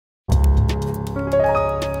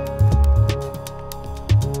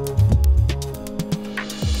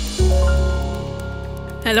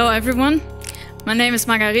Hello everyone, my name is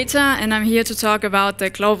Margareta and I'm here to talk about the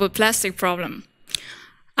global plastic problem.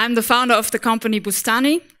 I'm the founder of the company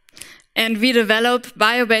Boostani and we develop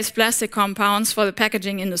bio-based plastic compounds for the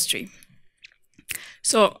packaging industry.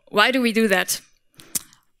 So why do we do that?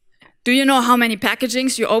 Do you know how many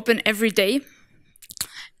packagings you open every day?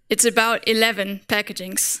 It's about 11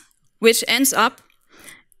 packagings, which ends up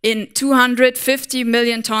in 250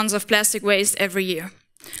 million tons of plastic waste every year.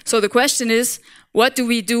 So the question is, what do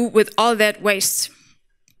we do with all that waste?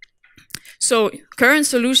 So current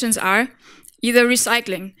solutions are either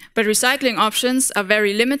recycling, but recycling options are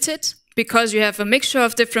very limited because you have a mixture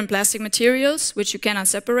of different plastic materials which you cannot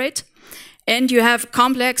separate, and you have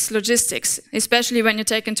complex logistics, especially when you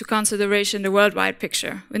take into consideration the worldwide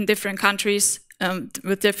picture in different countries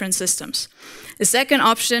with different systems. The second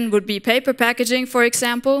option would be paper packaging, for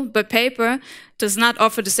example, but paper does not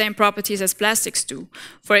offer the same properties as plastics do.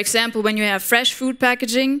 For example, when you have fresh food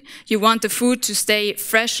packaging, you want the food to stay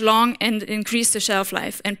fresh long and increase the shelf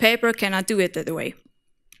life, and paper cannot do it that way.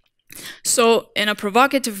 So in a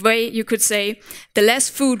provocative way, you could say, the less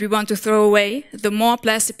food we want to throw away, the more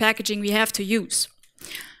plastic packaging we have to use.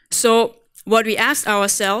 So what we asked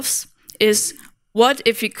ourselves is, what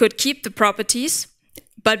if we could keep the properties,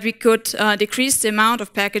 but we could decrease the amount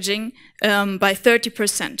of packaging by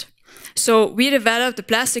 30%. So we developed a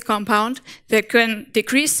plastic compound that can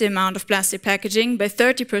decrease the amount of plastic packaging by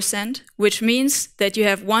 30%, which means that you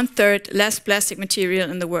have 1/3 less plastic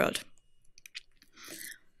material in the world.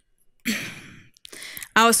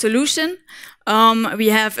 Our solution, we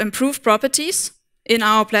have improved properties in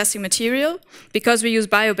our plastic material because we use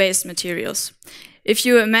bio-based materials. If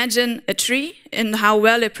you imagine a tree and how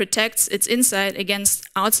well it protects its inside against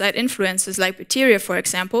outside influences like bacteria, for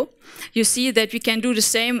example, you see that we can do the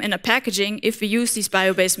same in a packaging if we use these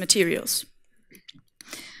bio-based materials.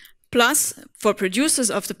 Plus, for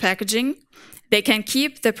producers of the packaging, they can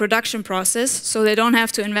keep the production process so they don't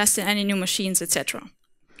have to invest in any new machines, etc.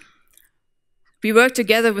 We work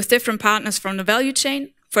together with different partners from the value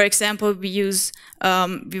chain. For example,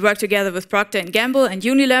 we work together with Procter & Gamble and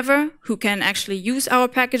Unilever, who can actually use our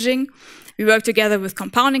packaging. We work together with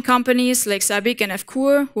compounding companies like Sabic and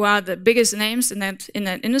Fkur, who are the biggest names in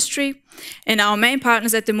that industry. And our main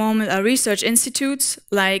partners at the moment are research institutes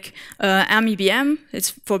like MEBM,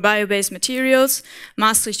 it's for bio-based materials.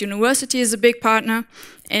 Maastricht University is a big partner.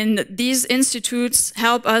 And these institutes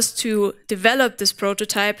help us to develop this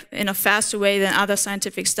prototype in a faster way than other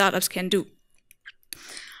scientific startups can do.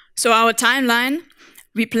 So our timeline,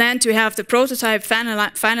 we plan to have the prototype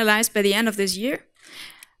finalized by the end of this year.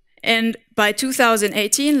 And by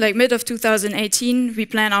 2018, like mid of 2018, we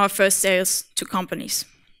plan our first sales to companies.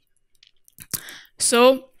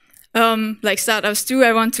 So, like startups do,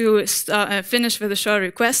 I want to finish with a short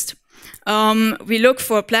request. We look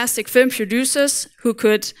for plastic film producers who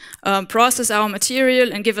could process our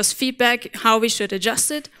material and give us feedback how we should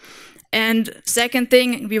adjust it. And second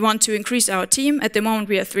thing, we want to increase our team. At the moment,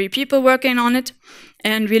 we have 3 people working on it.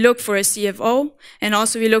 And we look for a CFO. And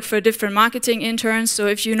also we look for different marketing interns. So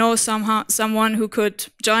if you know someone who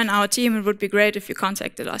could join our team, it would be great if you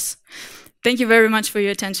contacted us. Thank you very much for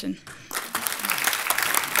your attention.